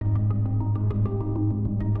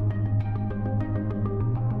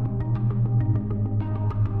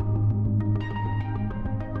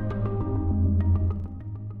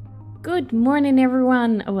Good morning,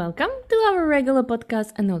 everyone. Welcome to our regular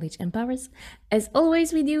podcast, Knowledge Empowers. As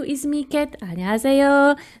always, with you is me, Kat.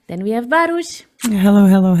 안녕하세요. Then we have Baruch. Hello,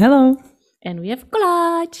 hello, hello. And we have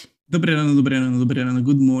Kolaj. Dobré ráno.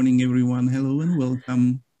 Good morning, everyone. Hello and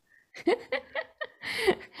welcome.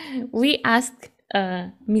 We asked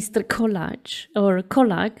Mr. Kolaj or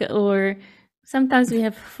Kolak, or sometimes we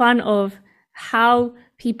have fun of how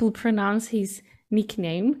people pronounce his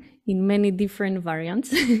nickname in many different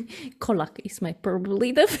variants. Kolak is my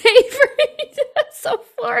probably the favorite so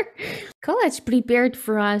far. Kolaj prepared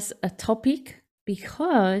for us a topic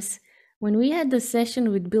because when we had the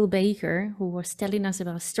session with Bill Baker, who was telling us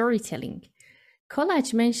about storytelling,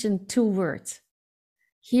 Kolaj mentioned two words: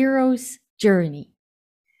 hero's journey.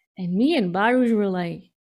 And me and Baruch were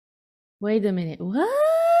like, wait a minute, what?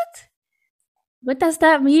 What does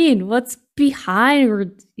that mean? What's behind?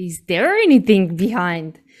 Or is there anything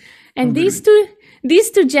behind? And these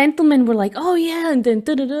two gentlemen were like, oh yeah, and then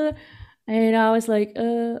da-da-da. And I was like,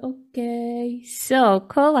 okay. So,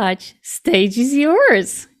 Kolaj, stage is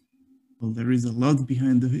yours. Well, there is a lot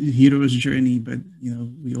behind the hero's journey, but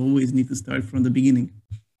we always need to start from the beginning.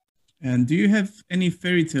 And do you have any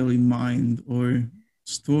fairy tale in mind or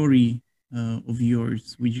story of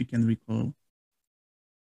yours which you can recall?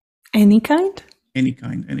 Any kind? Any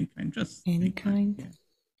kind. Just any kind. Yeah.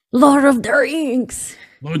 Lord of the Rings.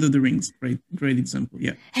 Lord of the Rings, great example.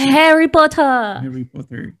 Yeah. Harry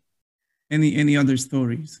Potter. Any other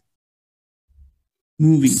stories?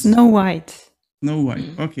 Movies. Snow White.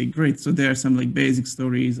 Okay, great. So there are some like basic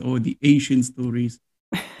stories or the ancient stories,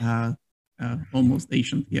 almost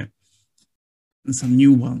ancient, yeah, and some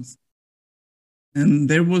new ones. And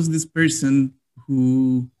there was this person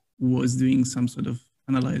who was doing some sort of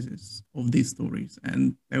analysis of these stories.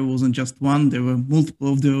 And there wasn't just one, there were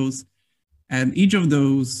multiple of those. And each of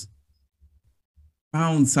those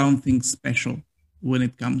found something special when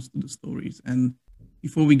it comes to the stories. And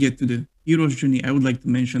before we get to the hero's journey, I would like to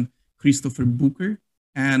mention Christopher Booker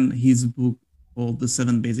and his book called The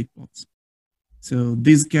 7 Basic Plots. So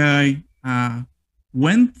this guy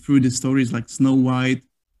went through the stories like Snow White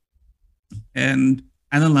and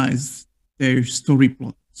analyzed their story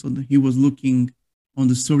plot. So he was looking on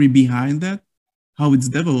the story behind that, how it's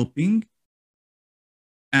developing,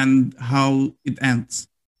 and how it ends.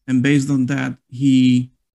 And based on that, he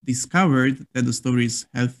discovered that the stories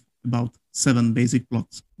have about 7 basic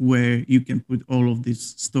plots where you can put all of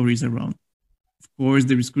these stories around. Of course,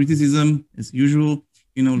 there is criticism as usual.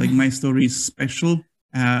 Like my story is special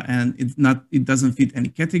and it doesn't fit any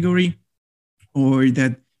category, or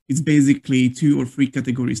that it's basically 2 or 3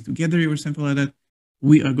 categories together or something like that.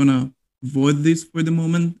 We are gonna avoid this for the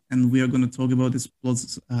moment, and we are gonna talk about these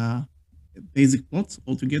plots, basic plots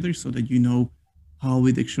altogether, so that you know how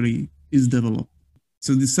it actually is developed.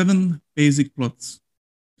 So the 7 basic plots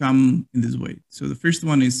come in this way. So the first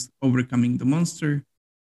one is overcoming the monster.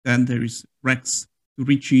 Then there is Rex to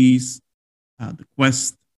Riches, the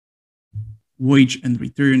quest, voyage and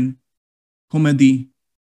return, comedy,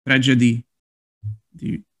 tragedy,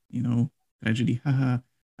 tragedy,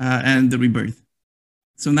 and the rebirth.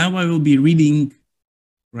 So now I will be reading,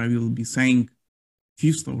 or I will be saying a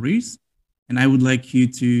few stories, and I would like you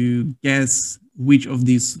to guess which of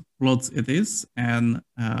these plots it is, and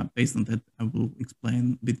based on that, I will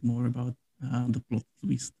explain a bit more about the plot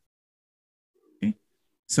twist. Okay,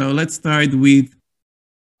 so let's start with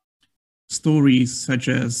stories such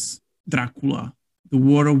as Dracula, The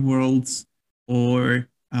War of Worlds, or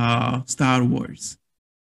Star Wars.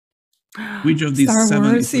 Which of these Star 7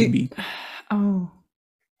 Wars, it would be? Oh.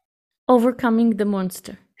 Overcoming the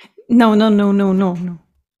monster. No.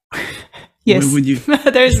 Yes. What would you?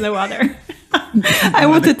 There's no other. I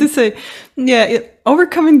wanted to say,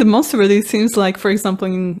 overcoming the monster really seems like, for example,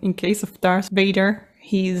 in case of Darth Vader,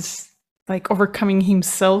 he's like overcoming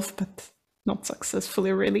himself, but not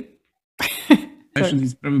successfully, really. Actually,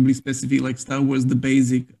 it's probably specific, like Star Wars, the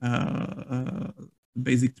basic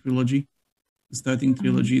trilogy. The starting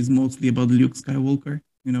trilogy is mostly about Luke Skywalker,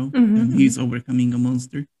 and he's overcoming a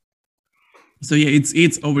monster. So yeah,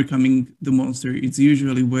 it's overcoming the monster. It's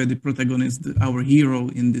usually where the protagonist, our hero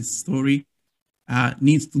in this story,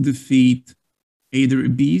 needs to defeat either a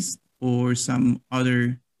beast or some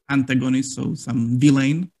other antagonist, so some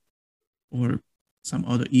villain or some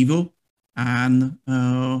other evil, and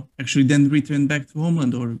actually then return back to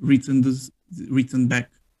homeland, or return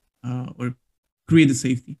back or create a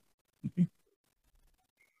safety. Okay.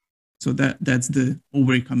 So that's the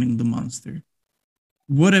overcoming the monster.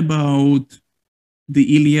 What about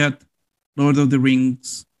the Iliad, Lord of the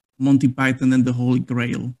Rings, Monty Python and the Holy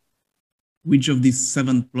Grail? Which of these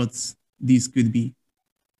 7 plots these could be?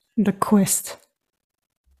 The quest.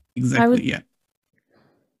 Exactly, yeah.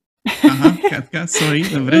 Katka, sorry.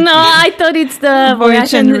 No, I thought it's the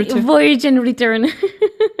Voyage and Return.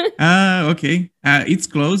 Okay. It's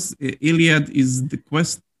close. Iliad is the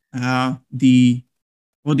quest. The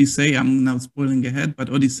Odyssey, I'm now spoiling ahead, but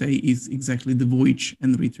Odyssey is exactly the Voyage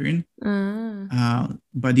and Return.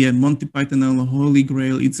 But yeah, Monty Python and the Holy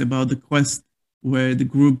Grail, it's about the quest where the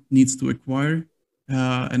group needs to acquire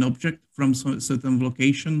an object from certain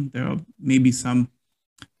location. There are maybe some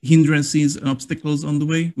hindrances and obstacles on the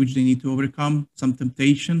way, which they need to overcome, some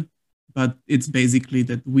temptation, but it's basically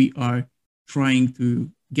that we are trying to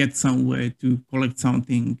get somewhere to collect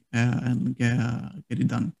something and get it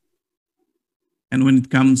done. And when it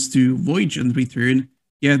comes to Voyage and Return,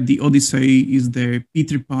 yeah, the Odyssey is there,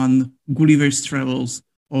 Peter Pan, Gulliver's Travels,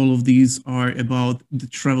 all of these are about the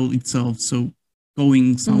travel itself. So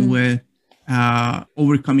going somewhere,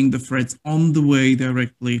 overcoming the threats on the way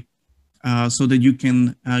directly, so that you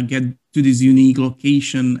can get to this unique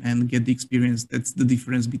location and get the experience. That's the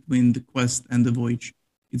difference between the quest and the voyage.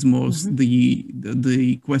 It's most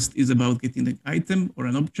the quest is about getting an item or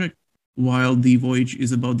an object, while the voyage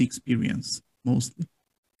is about the experience mostly.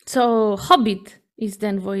 So Hobbit is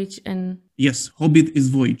then voyage and... Yes, Hobbit is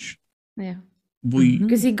voyage. Yeah. Voyage.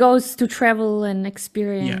 Because he goes to travel and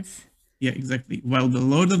experience. Yeah, exactly. While the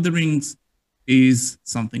Lord of the Rings is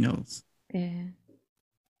something else. Yeah.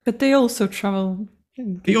 But they also travel.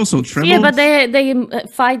 They also travel. Yeah, but they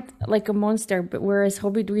fight like a monster. But whereas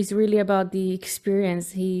Hobbit is really about the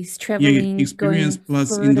experience. He's traveling. Yeah, experience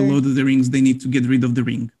plus in the Lord of the Rings, they need to get rid of the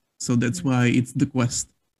ring. So that's why it's the quest.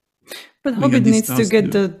 But Hobbit needs to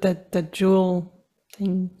get the jewel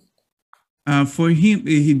thing. For him,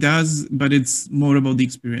 he does, but it's more about the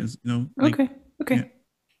experience, you know. Like, okay. Yeah.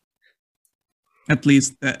 At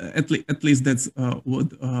least that's what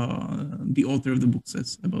the author of the book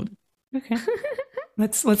says about it. Okay,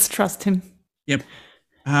 let's trust him. Yep.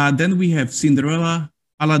 Then we have Cinderella,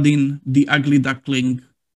 Aladdin, The Ugly Duckling.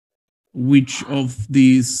 Which of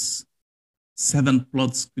these 7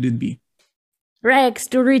 plots could it be? Rags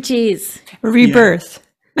to riches. Rebirth.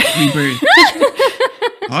 Yeah. Rebirth.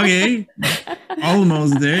 Okay,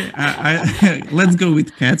 almost there. Let's go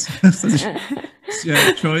with Cats.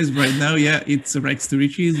 Choice right now. Yeah, it's Rags to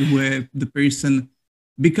Riches, where the person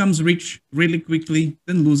becomes rich really quickly,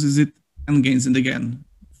 then loses it and gains it again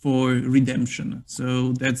for redemption.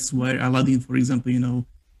 So that's where Aladdin, for example, you know,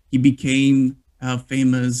 he became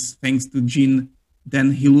famous thanks to Jinn.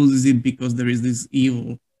 Then he loses it because there is this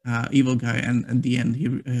evil guy, and at the end he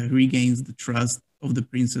regains the trust of the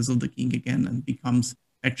princess of the king again and becomes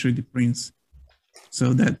actually the prince.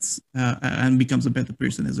 So that's and becomes a better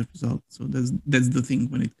person as a result. So that's the thing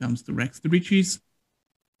when it comes to Rags to Riches.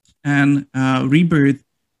 And Rebirth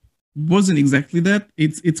wasn't exactly that.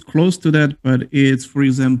 It's close to that, but it's, for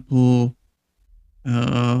example,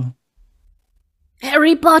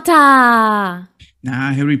 Harry Potter.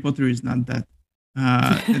 Nah, Harry Potter is not that.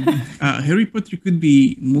 Harry Potter could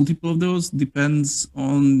be multiple of those. Depends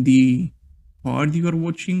on the part you are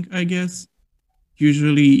watching, I guess.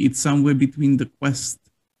 Usually it's somewhere between the quest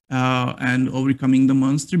and overcoming the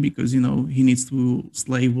monster, because, you know, he needs to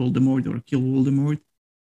slay Voldemort or kill Voldemort.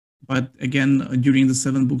 But again, during the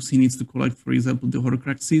 7 books, he needs to collect, for example, the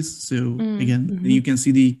Horcruxes. So again, you can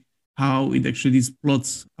see how it actually, these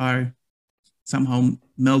plots are somehow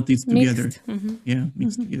melted together. Yeah,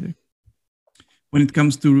 mixed together. When it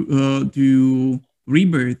comes to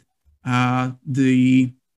Rebirth,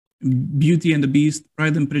 the Beauty and the Beast,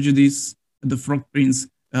 Pride and Prejudice, The Frog Prince,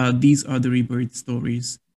 these are the Rebirth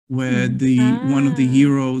stories, where one of the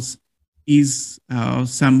heroes is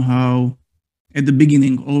somehow at the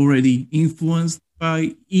beginning already influenced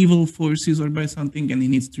by evil forces or by something, and he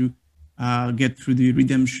needs to get through the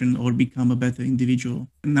redemption or become a better individual.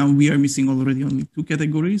 And now we are missing already only 2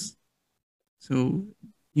 categories. So,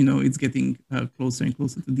 you know, it's getting closer and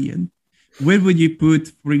closer to the end. Where would you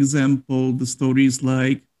put, for example, the stories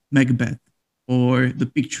like Macbeth or The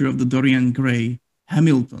Picture of the Dorian Gray,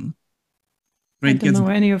 Hamilton? I don't know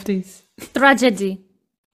any of these. Tragedy.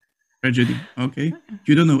 Okay.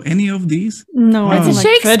 You don't know any of these? No, I don't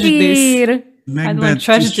like tragedies. Macbeth, I don't like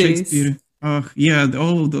tragedies. Yeah,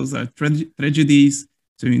 all of those are tragedies.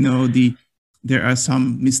 So, you know, there are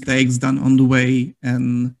some mistakes done on the way,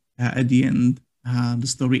 and at the end, the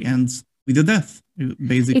story ends with a death,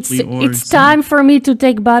 basically. It's time for me to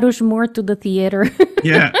take Baruch more to the theater.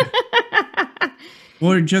 Yeah.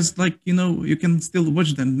 Or just like, you know, you can still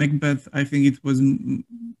watch them. Macbeth, I think it was...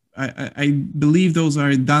 I believe those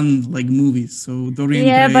are done like movies. So Dorian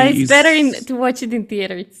Gray but it's better to watch it in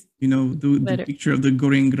theater. It's the Picture of the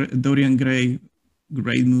Dorian Gray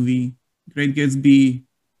great movie. Great Gatsby.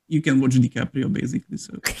 You can watch DiCaprio basically.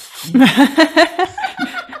 So,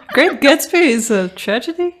 Great Gatsby is a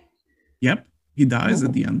tragedy? yep, he dies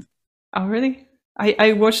at the end. Oh, really?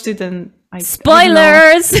 I watched it and I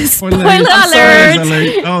Spoilers! Spoiler alert!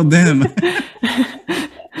 Alert! Oh, damn.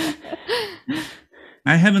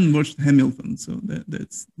 I haven't watched Hamilton, so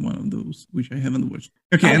that's one of those which I haven't watched.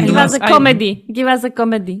 Okay, and the Give us last a comedy. Give us a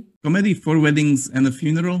comedy. comedy, Four Weddings and a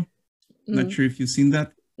Funeral. Not Mm. sure if you've seen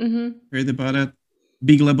that. Mm-hmm. Heard about it.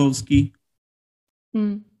 Big Lebowski.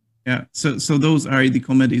 Mm. Yeah, so those are the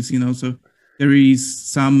comedies, you know. So there is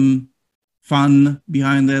some fun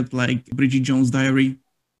behind it, like Bridget Jones' Diary,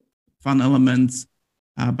 fun elements.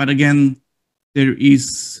 But again, there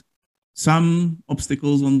is some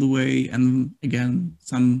obstacles on the way, and again,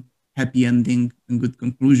 some happy ending and good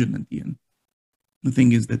conclusion at the end. The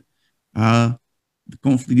thing is that the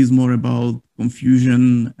conflict is more about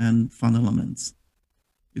confusion and fun elements.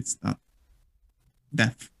 It's not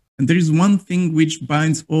death. And there is one thing which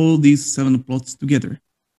binds all these 7 plots together.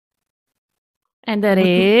 And that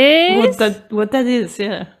is... What that is,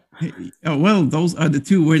 yeah. Oh, well, those are the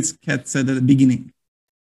 2 words Kat said at the beginning.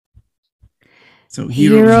 So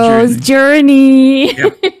Hero's Journey.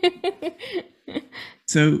 Yep.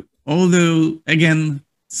 So although, again,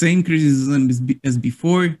 same criticism as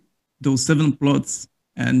before, those 7 plots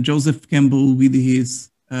and Joseph Campbell with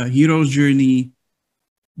his hero's journey,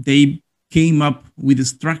 they came up with a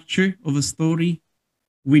structure of a story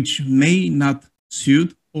which may not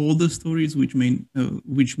suit all the stories, which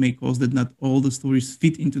may cause that not all the stories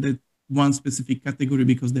fit into that one specific category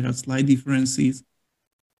because there are slight differences.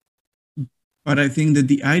 But I think that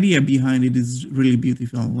the idea behind it is really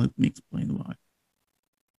beautiful. Let me explain why.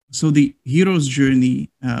 So the hero's journey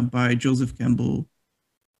by Joseph Campbell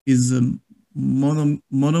is a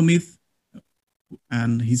monomyth,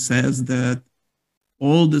 and he says that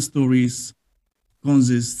all the stories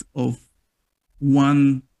consist of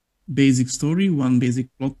one basic story, one basic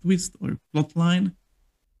plot twist or plot line,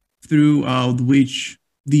 throughout which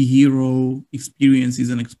the hero experiences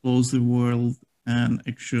and explores the world and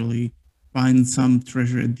actually finds some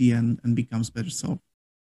treasure at the end and becomes better self.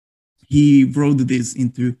 He wrote this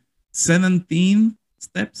into 17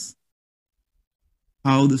 steps,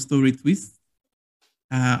 how the story twists,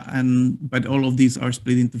 but all of these are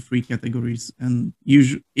split into 3 categories. And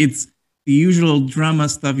it's the usual drama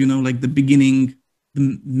stuff, you know, like the beginning,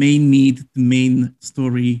 the main meat, the main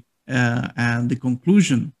story, and the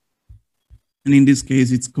conclusion. And in this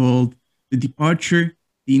case, it's called the departure,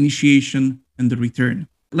 the initiation, and the return.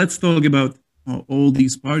 Let's talk about all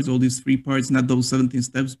these parts, all these 3 parts, not those 17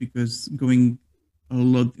 steps, because going a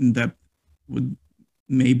lot in depth would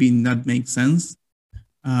maybe not make sense.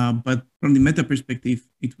 But from the meta perspective,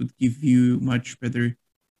 it would give you much better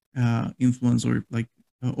influence or like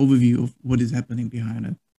overview of what is happening behind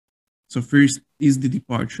it. So first is the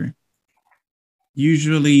departure.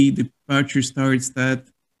 Usually the departure starts that,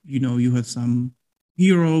 you know, you have some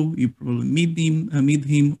hero, you probably meet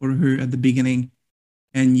him or her at the beginning,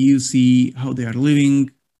 and you see how they are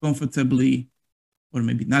living comfortably, or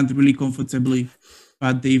maybe not really comfortably,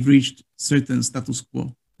 but they've reached certain status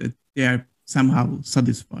quo that they are somehow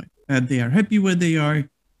satisfied, that they are happy where they are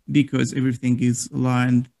because everything is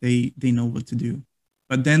aligned, they know what to do.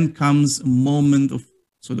 But then comes a moment of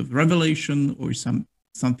sort of revelation, or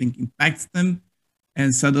something impacts them,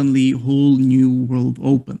 and suddenly a whole new world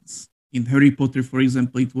opens. In Harry Potter, for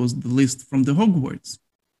example, it was the list from the Hogwarts.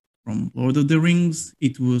 From Lord of the Rings,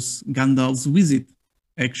 it was Gandalf's visit,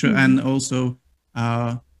 actually, and also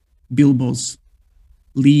Bilbo's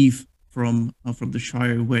leave from the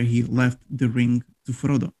Shire, where he left the ring to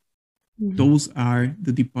Frodo. Those are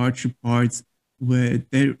the departure parts where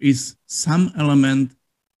there is some element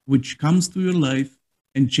which comes to your life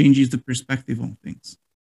and changes the perspective on things.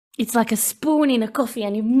 It's like a spoon in a coffee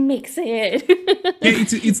and you mix it. Yeah,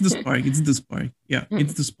 it's the spark. It's the spark. Yeah,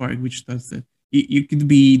 it's the spark which does that. It could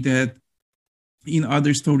be that in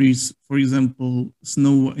other stories, for example,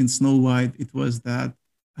 in Snow White, it was that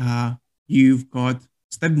you've got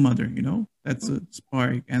stepmother, you know, that's a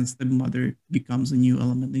spark, and stepmother becomes a new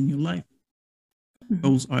element in your life.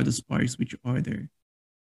 Those are the sparks which are there.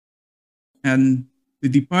 And the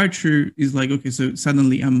departure is like, okay, so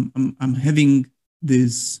suddenly I'm having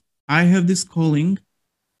this, I have this calling,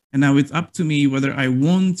 and now it's up to me whether I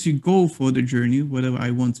want to go for the journey, whether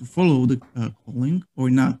I want to follow the calling or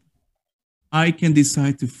not. I can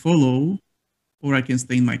decide to follow, or I can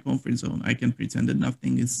stay in my comfort zone. I can pretend that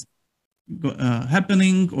nothing is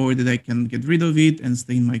happening, or that I can get rid of it and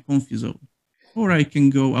stay in my comfort zone. Or I can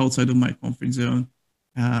go outside of my comfort zone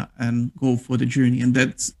and go for the journey. And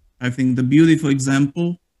that's I think the beautiful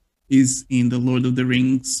example is in the Lord of the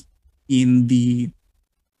Rings, in the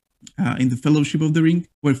Fellowship of the Ring,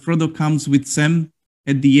 where Frodo comes with Sam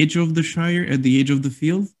at the edge of the Shire, at the edge of the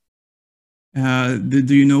field.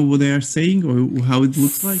 Do you know what they are saying or how it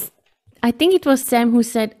looks like? I think it was Sam who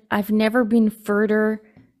said, "I've never been further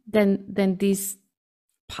than this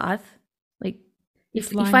path. Like,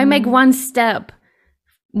 if I make one step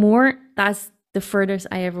more, that's the furthest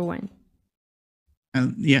I ever went."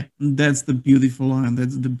 And yeah, that's the beautiful line.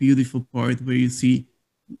 That's the beautiful part where you see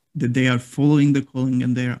that they are following the calling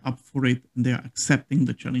and they are up for it and they are accepting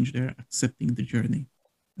the challenge. They are accepting the journey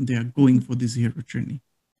and they are going for this hero journey.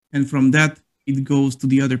 And from that, it goes to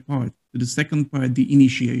the other part, to the second part, the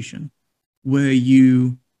initiation, where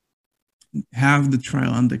you have the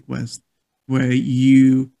trial and the quest, where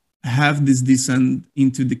you have this descent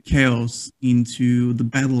into the chaos, into the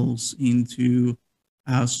battles, into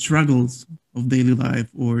struggles of daily life,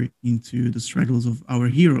 or into the struggles of our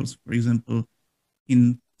heroes. For example,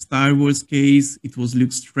 in Star Wars case, it was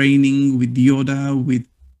Luke's training with Yoda, with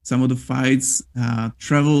some of the fights,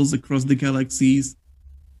 travels across the galaxies.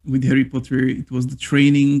 With Harry Potter, it was the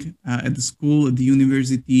training at the school, at the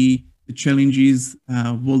university, the challenges.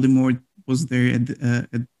 Voldemort was there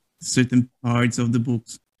at certain parts of the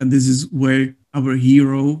books. And this is where our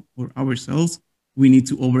hero or ourselves, we need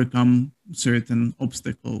to overcome certain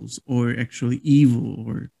obstacles or actually evil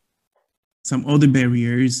or some other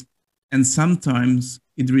barriers. And sometimes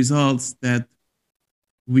it results that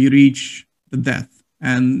we reach the death,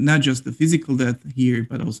 and not just the physical death here,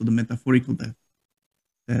 but also the metaphorical death,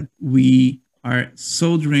 that we are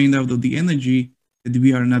so drained out of the energy that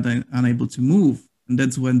we are not unable to move. And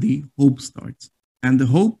that's when the hope starts. And the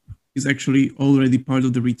hope is actually already part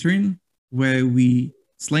of the return, where we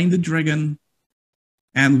slain the dragon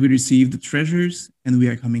and we receive the treasures and we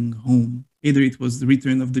are coming home. Either it was the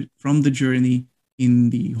return of from the journey in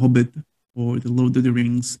the Hobbit or the Lord of the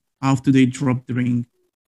Rings, after they dropped the ring,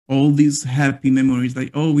 all these happy memories,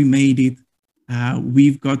 like, oh, we made it,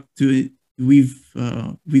 we've got to it,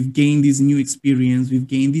 we've gained this new experience, we've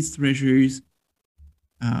gained these treasures.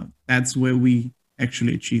 That's where we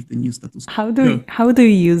actually achieve the new status. How do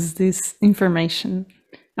you use this information?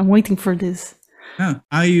 I'm waiting for this.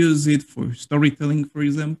 I use it for storytelling, for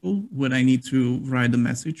example, when I need to write a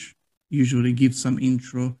message, usually give some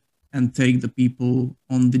intro and take the people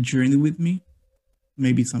on the journey with me.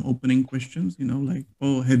 Maybe some opening questions, like,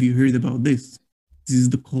 oh, have you heard about this? This is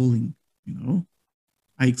the calling,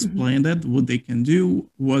 I explain that, what they can do,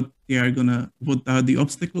 what are the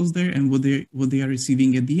obstacles there, and what they are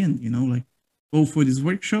receiving at the end, like, go for this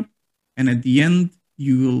workshop, and at the end,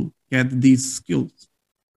 you will get these skills.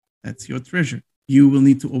 That's your treasure. You will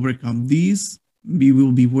need to overcome these. We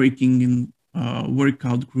will be working in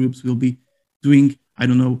workout groups. We'll be doing, I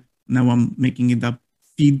don't know, now I'm making it up,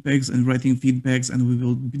 feedbacks and writing feedbacks, and we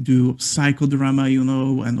will do psychodrama,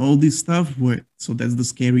 and all this stuff. So that's the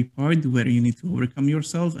scary part, where you need to overcome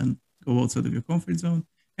yourself and go outside of your comfort zone.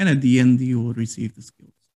 And at the end, you will receive the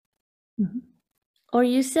skills. Mm-hmm. Or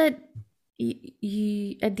you said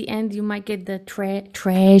you at the end you might get the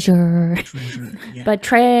treasure. Yeah. But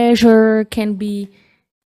treasure can be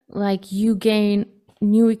like you gain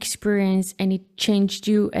new experience and it changed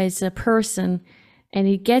you as a person. And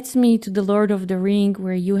it gets me to the Lord of the Ring,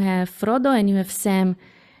 where you have Frodo and you have Sam,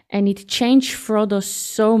 and it changed Frodo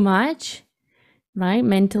so much, right?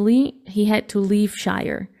 Mentally, he had to leave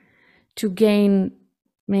Shire to gain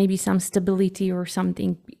maybe some stability or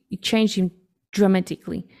something. It changed him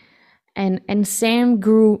dramatically. And Sam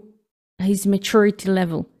grew his maturity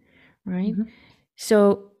level, right? Mm-hmm.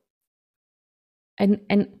 So,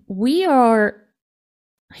 and we are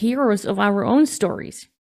heroes of our own stories,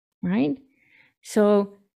 right?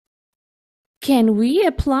 So can we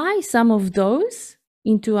apply some of those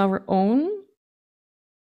into our own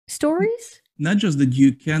stories? Not just that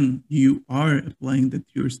you are applying that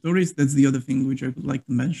to your stories. That's the other thing which I would like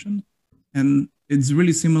to mention. And it's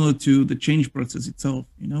really similar to the change process itself.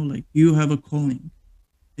 Like, you have a calling,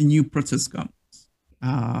 a new process comes,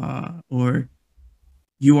 or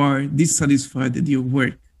you are dissatisfied at your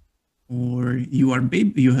work, or you have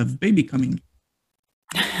baby coming.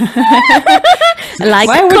 Like,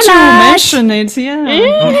 why would you mention it? Yeah.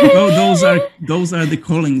 Those are the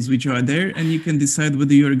callings which are there, and you can decide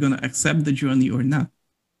whether you're gonna accept the journey or not.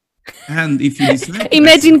 And if you decide,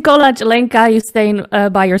 imagine collage, Lenka, you staying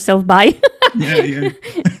by yourself. Bye. Yeah.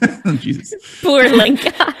 Oh, Jesus. Poor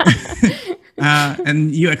Lenka.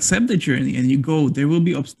 And you accept the journey and you go. There will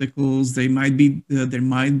be obstacles. There might be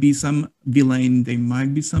some villain. There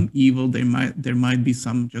might be some evil. There might be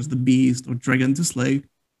some just the beast or dragon to slay,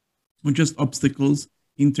 or just obstacles.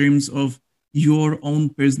 in terms of your own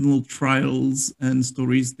personal trials and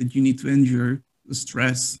stories that you need to endure, the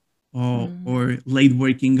stress or late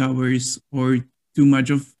working hours or too much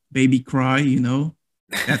of baby cry,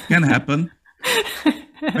 that can happen.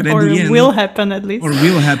 But or it will happen at least. Or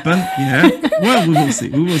will happen, yeah. Well, we will see.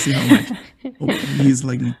 We will see how much. Oh, he's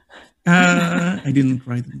like me. I didn't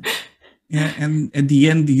cry. Yeah, and at the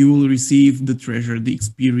end, you will receive the treasure, the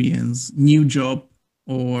experience, new job,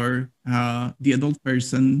 or the adult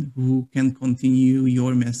person who can continue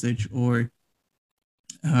your message, or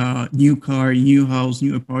new car, new house,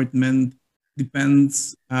 new apartment.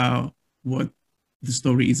 Depends what the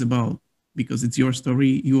story is about, because it's your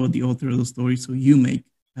story. You are the author of the story, so you make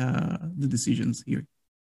the decisions here.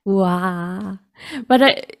 Wow. But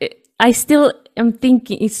I still am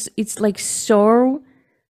thinking it's like so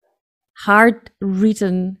hard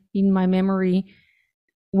written in my memory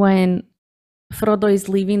when Frodo is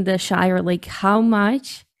leaving the Shire, like how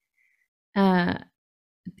much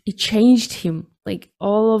it changed him, like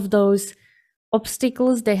all of those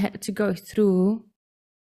obstacles they had to go through,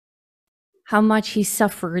 how much he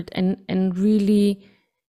suffered, and really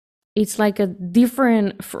it's like a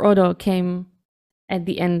different Frodo came at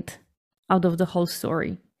the end out of the whole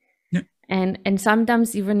story. Yeah. And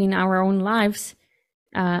sometimes even in our own lives,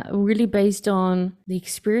 really based on the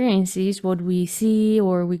experiences, what we see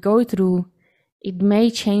or we go through, it may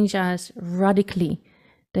change us radically,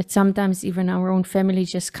 that sometimes even our own family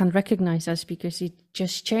just can't recognize us because it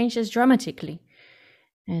just changes dramatically.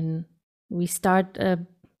 And we start a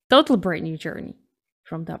total brand new journey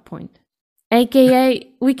from that point.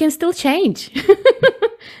 AKA, we can still change.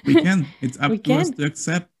 We can. It's up to us to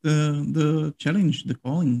accept the challenge, the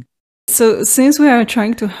calling. So since we are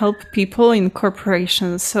trying to help people in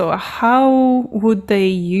corporations, so how would they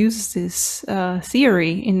use this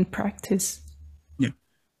theory in practice? Yeah,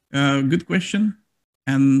 good question.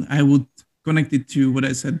 And I would connect it to what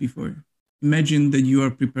I said before. Imagine that you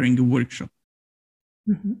are preparing a workshop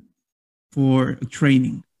for a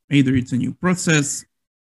training. Either it's a new process,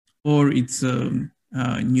 or it's a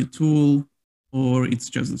new tool, or it's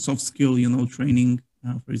just a soft skill, training.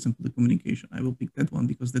 For example, the communication. I will pick that one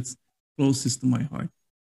because that's closest to my heart.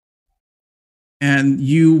 And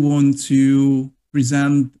you want to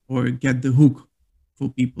present or get the hook for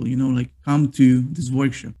people, like come to this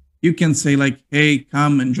workshop. You can say like, hey,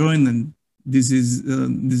 come and join, and this is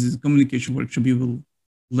a communication workshop. You will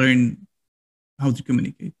learn how to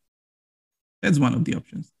communicate. That's one of the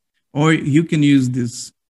options. Or you can use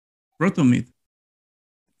this proto-myth,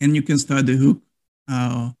 and you can start the hook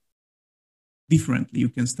differently. You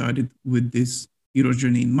can start it with this hero's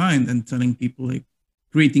journey in mind and telling people, like,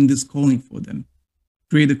 creating this calling for them.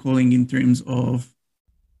 Create a calling in terms of,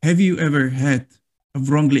 have you ever had a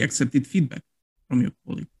wrongly accepted feedback from your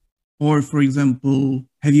colleague? Or, for example,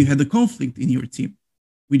 have you had a conflict in your team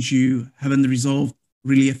which you haven't resolved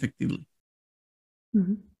really effectively?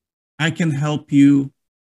 I can help you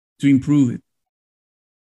to improve it.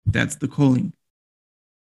 That's the calling.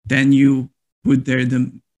 Then you put there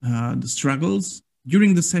the struggles.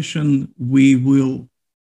 During the session, we will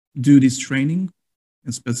do this training,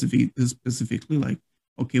 and specifically like,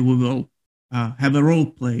 okay, we will have a role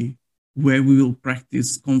play where we will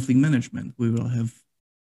practice conflict management. We will have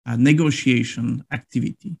a negotiation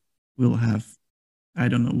activity. We'll have, I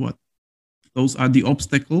don't know what. Those are the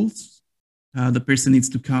obstacles the person needs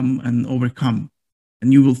to come and overcome.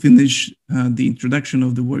 And you will finish the introduction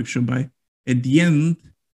of the workshop by, at the end,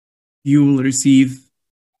 you will receive,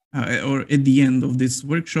 or at the end of this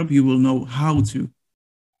workshop, you will know how to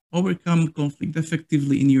overcome conflict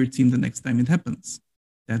effectively in your team the next time it happens.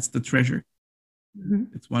 That's the treasure.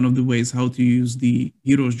 It's one of the ways how to use the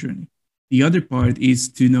hero's journey. The other part is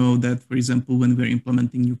to know that, for example, when we're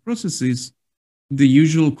implementing new processes, the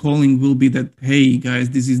usual calling will be that, hey, guys,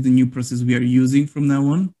 this is the new process we are using from now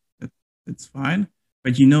on. That's fine.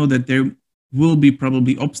 But you know that there will be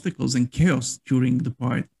probably obstacles and chaos during the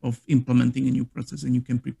part of implementing a new process, and you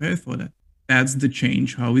can prepare for that. That's the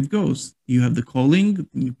change, how it goes. You have the calling, the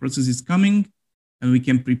new process is coming, and we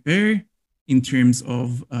can prepare in terms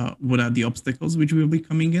of what are the obstacles which will be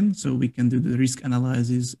coming in, so we can do the risk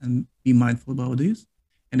analysis and be mindful about this.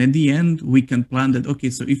 And at the end, we can plan that, okay,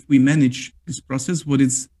 so if we manage this process, what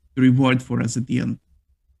is the reward for us at the end?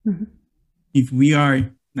 If we are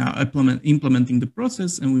now implementing the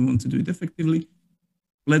process and we want to do it effectively,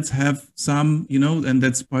 let's have some, and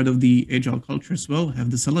that's part of the agile culture as well,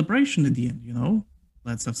 have the celebration at the end,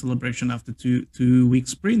 let's have celebration after two week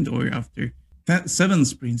sprint or after 7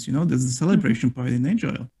 sprints, there's the celebration part in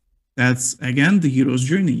agile. That's again the hero's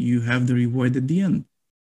journey. You have the reward at the end.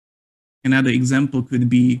 Another example could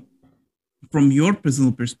be from your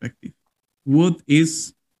personal perspective, what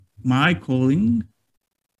is my calling?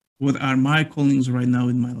 What are my callings right now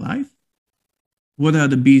in my life? What are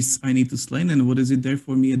the beasts I need to slay, and what is it there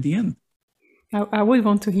for me at the end? I would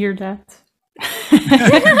want to hear that.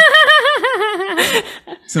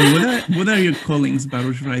 So what are your callings,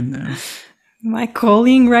 Baruch, right now? My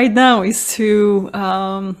calling right now is to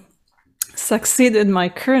succeed in my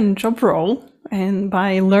current job role, and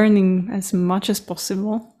by learning as much as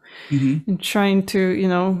possible and trying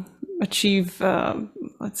to, achieve,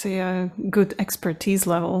 let's say, a good expertise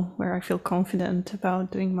level where I feel confident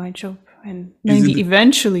about doing my job, and maybe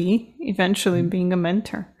eventually being a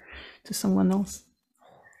mentor to someone else.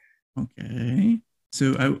 Okay.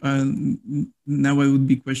 So now I would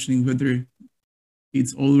be questioning whether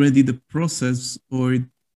it's already the process or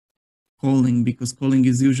calling, because calling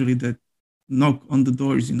is usually that knock on the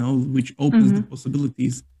doors, which opens the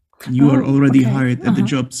possibilities. You are already hired at the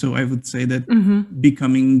job. So I would say that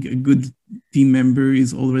becoming a good team member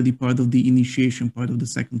is already part of the initiation part of the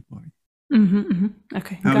second part.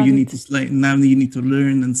 Okay. Now you need to slay. Now you need to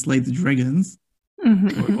learn and slay the dragons,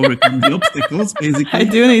 or overcome the obstacles. Basically, I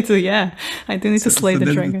do need to. Yeah, I do need to slay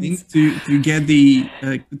the dragons to get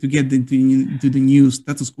to the new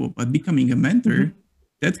status quo. But becoming a mentor,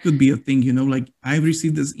 that could be a thing. Like I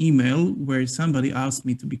received this email where somebody asked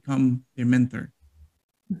me to become their mentor.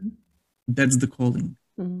 That's the calling,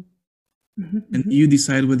 and you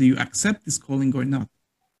decide whether you accept this calling or not.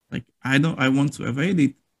 Like I want to avoid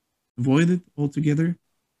it altogether,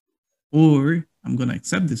 or I'm gonna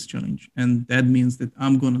accept this challenge, and that means that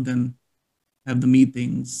I'm gonna then have the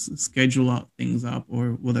meetings, schedule out things up,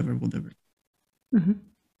 or whatever.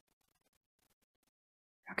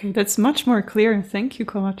 Okay, that's much more clear. Thank you,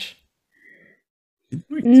 Coach.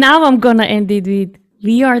 Now I'm gonna end it with,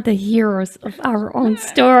 we are the heroes of our own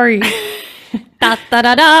story. Da da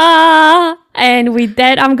da da! And with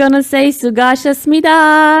that, I'm gonna say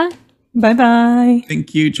Sugashasmida. Bye bye.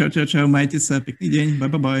 Thank you. Ciao, ciao, ciao. Majte sa. Pekný deň. Bye,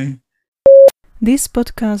 bye, bye. This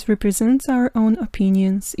podcast represents our own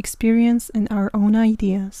opinions, experience, and our own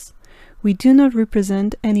ideas. We do not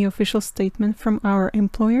represent any official statement from our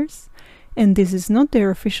employers, and this is not their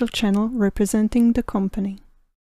official channel representing the company.